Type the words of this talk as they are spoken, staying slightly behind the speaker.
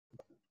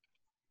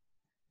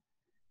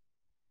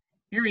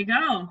Here we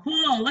go.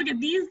 Cool. Look at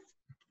these.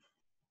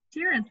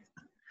 Cheers.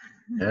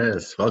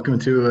 Yes, welcome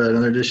to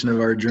another edition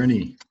of our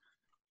journey.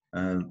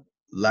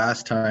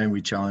 Last time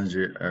we challenged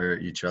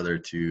each other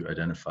to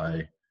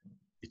identify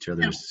each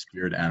other's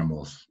spirit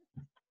animals,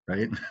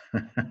 right?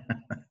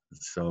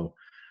 So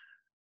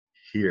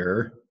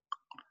here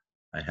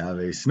I have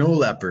a snow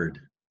leopard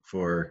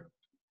for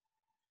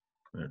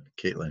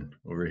Caitlin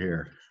over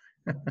here.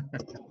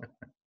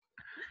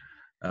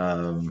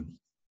 All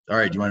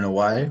right, do you want to know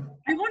why?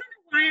 I want to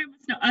know why I'm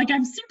a snow. Like,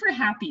 I'm super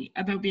happy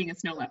about being a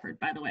snow leopard,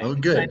 by the way. Oh,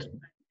 good.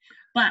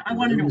 But I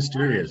want to know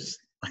mysterious.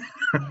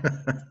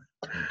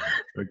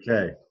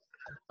 Okay.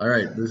 All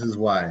right, this is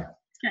why.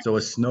 Okay. So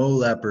a snow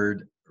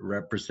leopard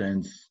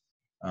represents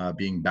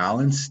being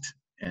balanced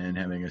and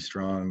having a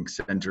strong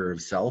center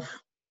of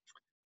self.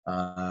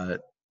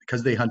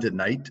 Because they hunt at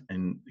night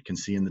and can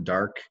see in the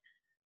dark,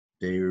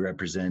 they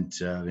represent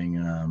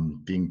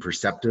being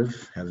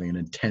perceptive, having an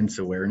intense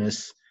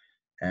awareness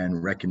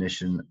and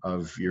recognition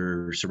of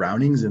your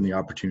surroundings and the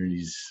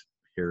opportunities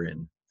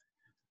herein.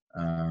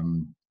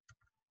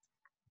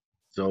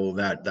 So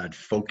that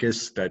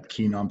focus, that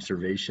keen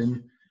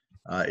observation,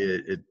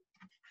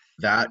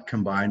 that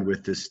combined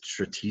with this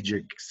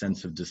strategic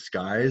sense of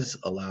disguise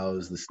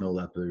allows the snow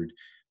leopard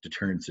to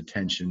turn its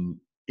attention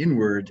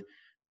inward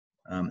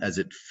as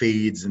it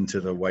fades into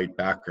the white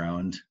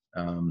background,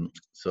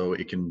 so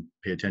it can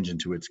pay attention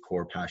to its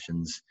core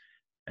passions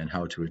and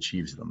how to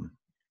achieve them.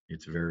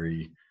 It's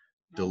very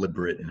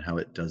deliberate in how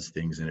it does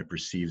things, and it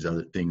perceives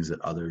other things that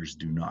others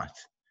do not.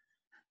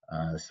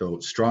 So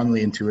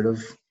strongly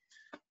intuitive.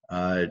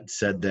 It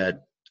said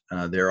that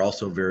they're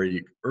also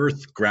very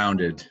earth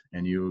grounded,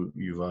 and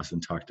you've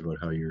often talked about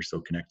how you're so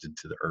connected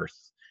to the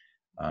earth.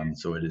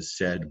 So it is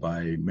said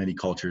by many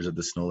cultures that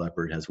the snow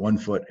leopard has one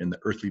foot in the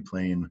earthly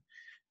plane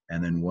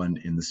and then one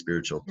in the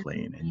spiritual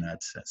plane, and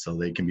that's so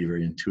they can be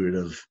very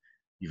intuitive,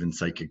 even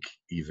psychic,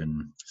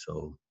 even.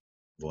 So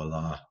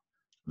voila,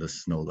 the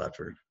snow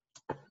leopard.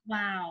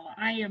 Wow,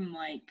 I am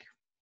like,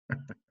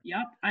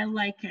 yep, I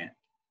like it.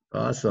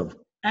 Awesome.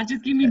 That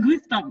just gave me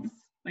goosebumps.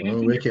 Like, I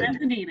think wicked. It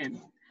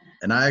resonated.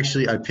 And I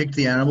picked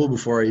the animal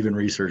before I even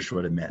researched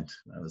what it meant.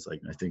 I was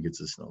like, I think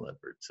it's a snow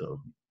leopard. So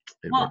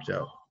it worked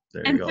out.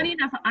 There you go. And funny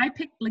enough, I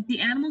picked, like, the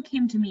animal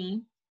came to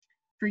me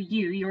for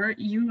you.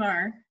 You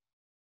are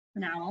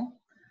an owl.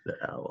 The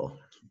owl.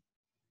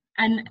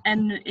 And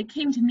it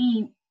came to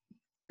me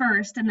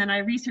first, and then I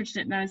researched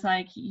it, and I was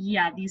like,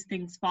 yeah, these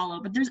things follow.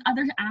 But there's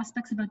other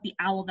aspects about the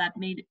owl that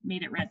made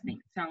it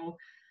resonate. So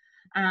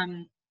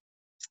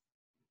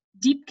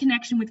deep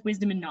connection with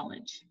wisdom and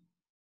knowledge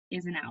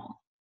is an owl,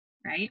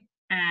 right?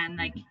 And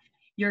like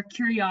your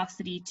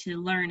curiosity to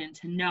learn and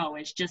to know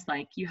is just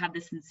like you have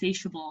this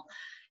insatiable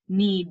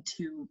need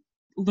to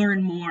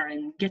learn more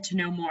and get to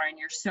know more, and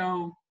you're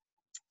so,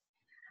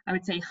 I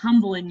would say,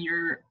 humble in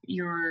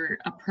your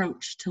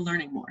approach to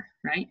learning more,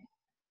 right?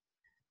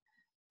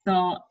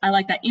 So I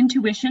like that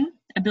intuition,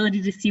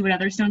 ability to see what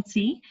others don't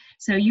see.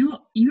 So you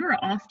are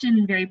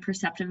often very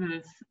perceptive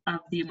of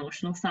the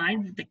emotional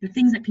side, the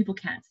things that people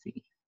can't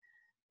see,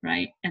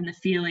 right? And the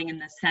feeling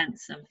and the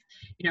sense of,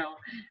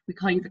 we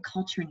call you the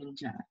culture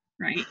ninja,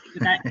 right?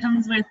 That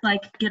comes with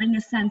like getting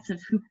a sense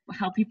of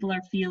how people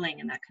are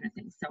feeling and that kind of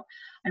thing. So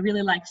I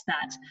really liked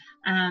that.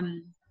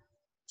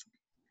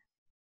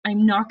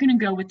 I'm not going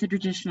to go with the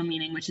traditional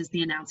meaning, which is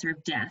the announcer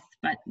of death,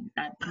 but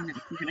that we're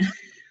gonna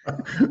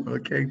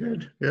Okay,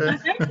 good. Yeah.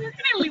 I'm going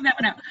to leave that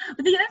one out.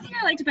 But the other thing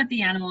I liked about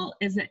the animal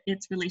is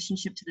its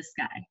relationship to the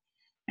sky,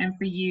 and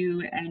for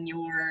you and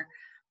your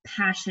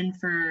passion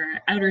for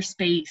outer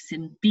space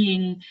and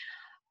being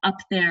up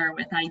there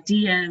with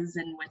ideas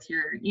and with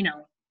your,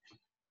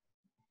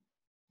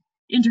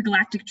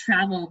 intergalactic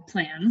travel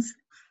plans.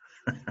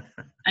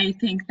 I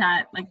think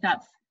that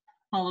that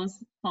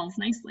falls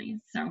nicely.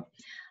 So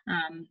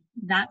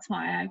that's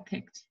why I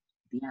picked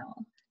the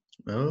owl.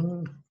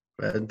 Oh,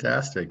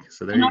 fantastic.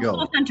 So there you go.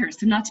 Not hunters,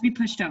 so not to be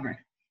pushed over.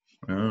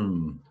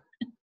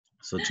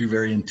 So two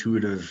very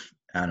intuitive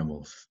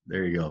animals.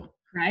 There you go.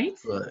 Right?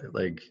 So,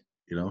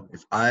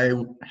 if I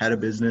had a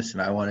business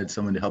and I wanted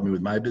someone to help me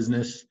with my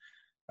business,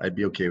 I'd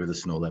be okay with a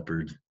snow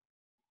leopard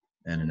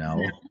and an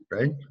owl,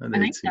 right? I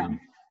think so.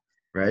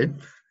 Right?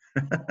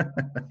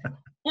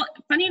 Well,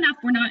 funny enough,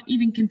 we're not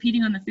even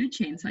competing on the food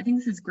chain, so I think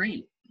this is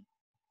great.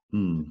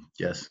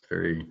 Yes,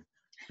 very,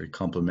 very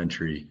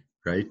complimentary,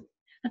 right?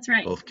 That's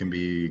right. Both can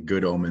be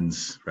good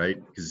omens, right?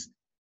 Because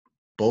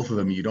both of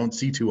them you don't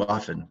see too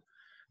often.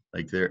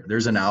 Like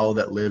there's an owl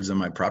that lives on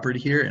my property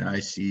here, and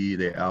I see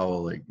the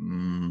owl like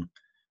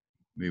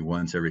maybe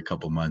once every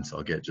couple months.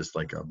 I'll get just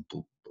like a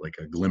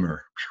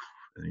glimmer,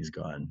 and he's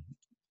gone.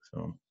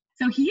 So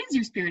he is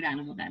your spirit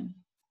animal then?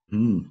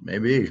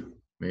 Maybe.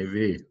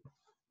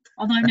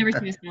 Although I've never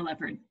seen a snow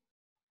leopard.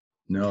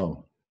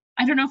 No.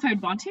 I don't know if I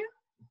would want to.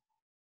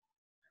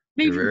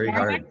 Maybe very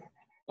hard.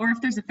 Or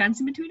if there's a fence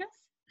in between us.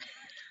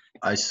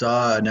 I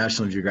saw a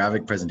National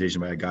Geographic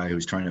presentation by a guy who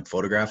was trying to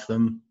photograph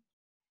them,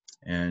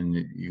 and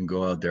you can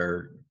go out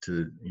there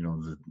to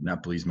the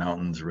Nepalese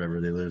mountains or wherever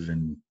they live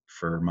in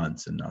for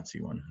months and not see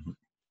one.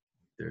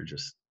 They're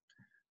just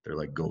they're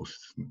like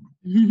ghosts.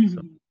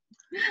 So,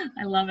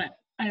 I love it.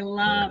 I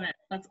love it.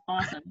 That's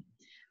awesome.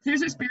 So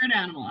there's a spirit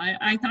animal.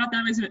 I thought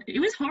it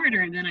was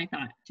harder than I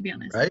thought, to be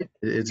honest. right?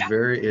 It's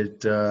very,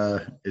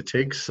 it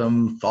takes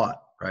some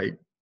thought, right?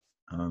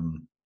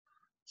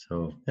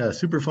 So yeah,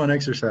 super fun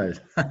exercise.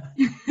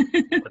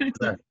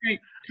 That's great.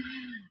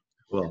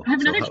 Well, I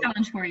have another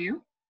challenge for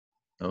you.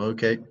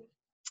 Okay.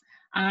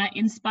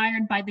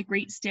 Inspired by the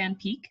great Stan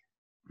Peak.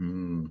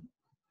 Mm.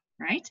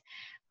 Right?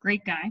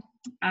 Great guy.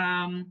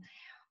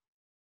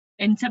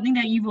 And something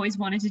that you've always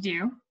wanted to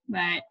do,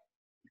 but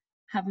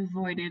have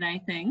avoided, I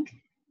think.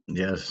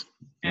 Yes.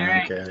 All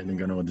right. Okay, I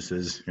think I know what this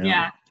is.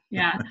 Yeah.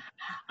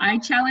 I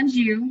challenge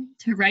you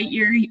to write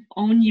your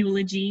own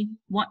eulogy,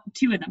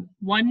 two of them.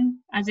 One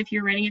as if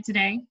you're writing it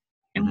today,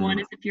 and one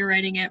as if you're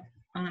writing it,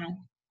 I don't know,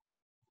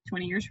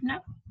 20 years from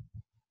now.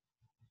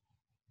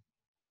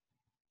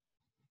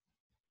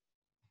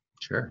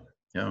 Sure.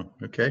 Yeah.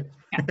 Okay.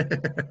 Yeah.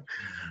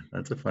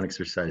 That's a fun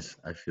exercise.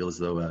 I feel as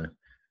though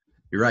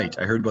you're right.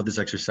 I heard about this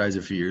exercise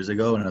a few years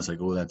ago, and I was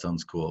like, "Oh, that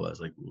sounds cool." I was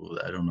like, "Well,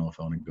 I don't know if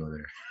I want to go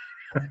there."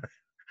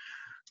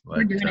 But,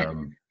 We're doing it.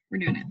 We're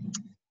doing it.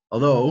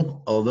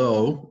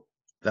 Although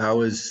that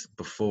was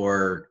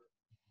before,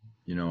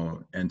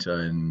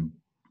 Enta and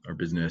our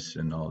business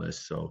and all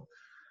this, so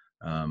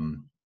I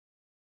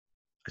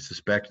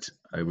suspect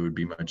I would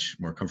be much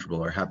more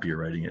comfortable or happier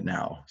writing it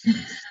now.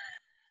 Since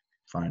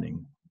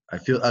I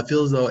feel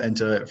as though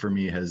Enta for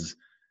me has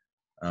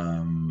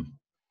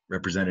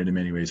represented in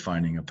many ways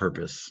finding a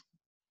purpose,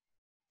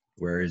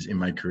 whereas in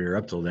my career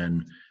up till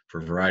then, for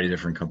a variety of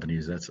different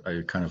companies, I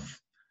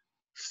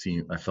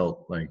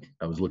felt like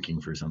I was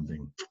looking for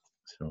something.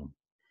 So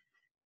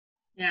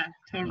yeah,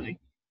 totally.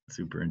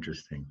 Super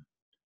interesting.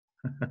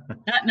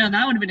 That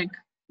would have been an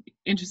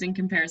interesting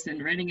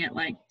comparison, writing it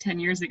like 10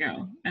 years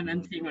ago and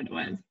then seeing what it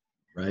was.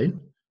 Right?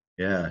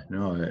 Yeah,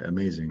 no,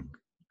 amazing.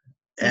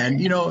 And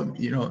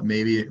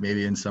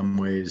maybe in some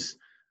ways,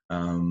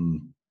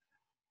 even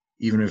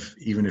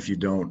if you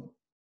don't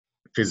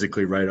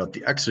physically write out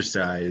the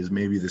exercise,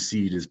 maybe the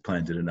seed is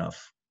planted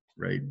enough,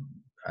 right?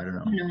 I don't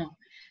know. No,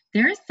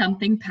 there is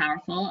something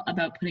powerful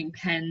about putting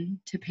pen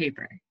to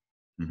paper.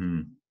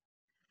 Mm-hmm.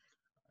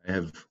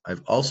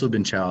 I've also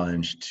been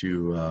challenged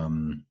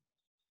to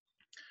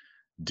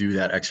do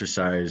that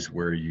exercise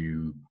where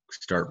you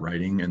start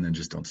writing and then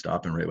just don't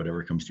stop and write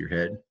whatever comes to your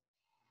head.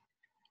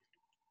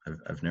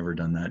 I've never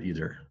done that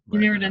either.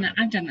 You've never done that?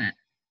 I've done that.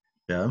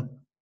 Yeah?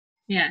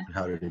 Yeah.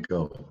 How did it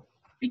go?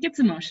 It gets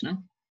emotional.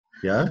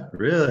 Yeah?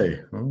 Really?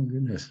 Oh,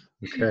 goodness.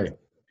 Okay.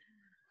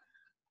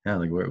 Yeah,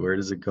 like where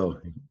does it go?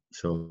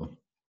 So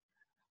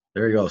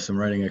there you go. Some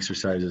writing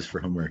exercises for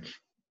homework.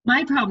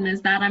 My problem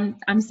is that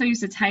I'm so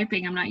used to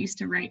typing. I'm not used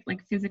to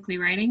physically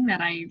writing,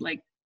 that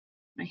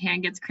my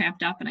hand gets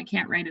cramped up and I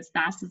can't write as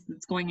fast as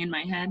it's going in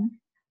my head.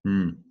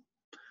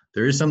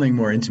 There is something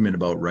more intimate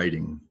about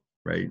writing,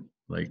 right?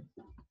 Like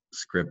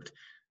script.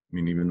 I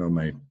mean, even though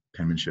my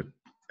penmanship,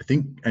 I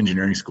think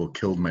engineering school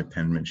killed my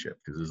penmanship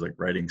because it was like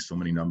writing so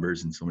many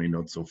numbers and so many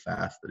notes so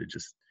fast that it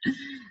just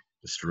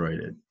destroyed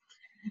it.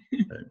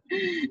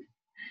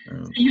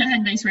 So you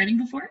had nice writing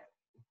before?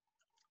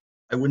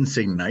 I wouldn't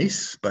say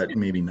nice, but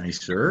maybe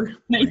nicer.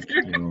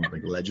 Nicer.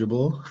 Like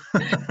legible.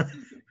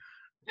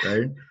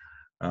 Right?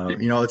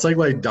 It's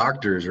like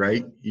doctors,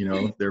 right?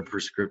 Their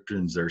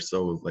prescriptions are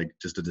so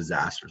just a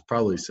disaster. It's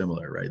probably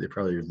similar, right? They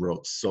probably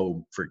wrote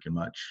so freaking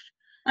much.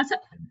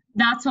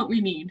 That's what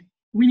we need.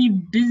 We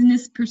need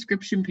business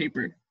prescription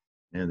paper.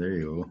 Yeah, there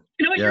you go.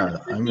 You know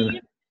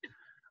what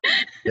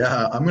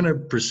I'm gonna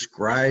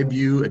prescribe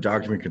you a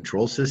document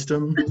control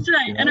system. That's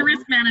right, and a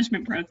risk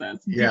management process.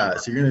 Yeah,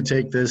 so you're gonna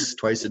take this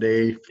twice a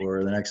day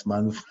for the next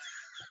month.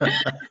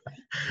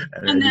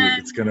 and then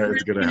it's gonna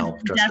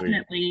help. Trust me.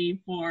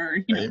 Definitely for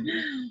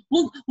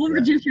we'll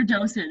reduce your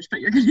dosage, but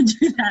you're gonna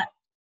do that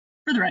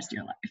for the rest of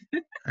your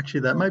life.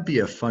 Actually, that might be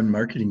a fun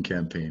marketing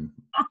campaign.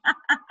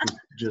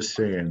 Just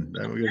saying,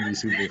 that would be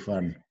super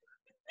fun.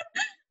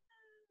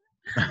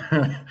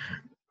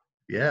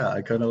 Yeah,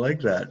 I kind of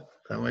like that.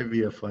 That might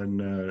be a fun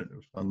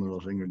little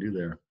thing to do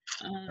there.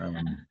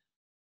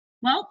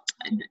 Well,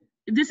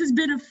 this has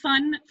been a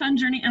fun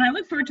journey, and I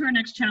look forward to our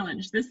next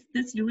challenge.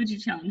 This eulogy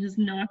challenge is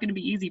not going to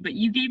be easy, but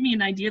you gave me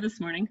an idea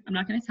this morning. I'm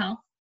not going to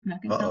tell.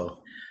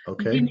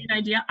 Okay. You gave me an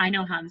idea. I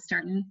know how I'm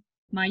starting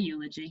my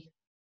eulogy.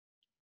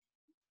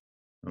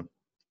 Oh.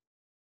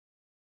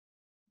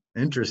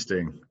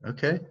 Interesting.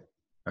 Okay.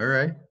 All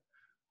right.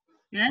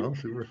 Yeah. Well,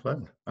 super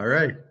fun. All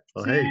right.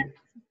 Well, cheers. Hey,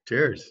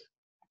 cheers.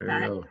 There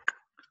we go.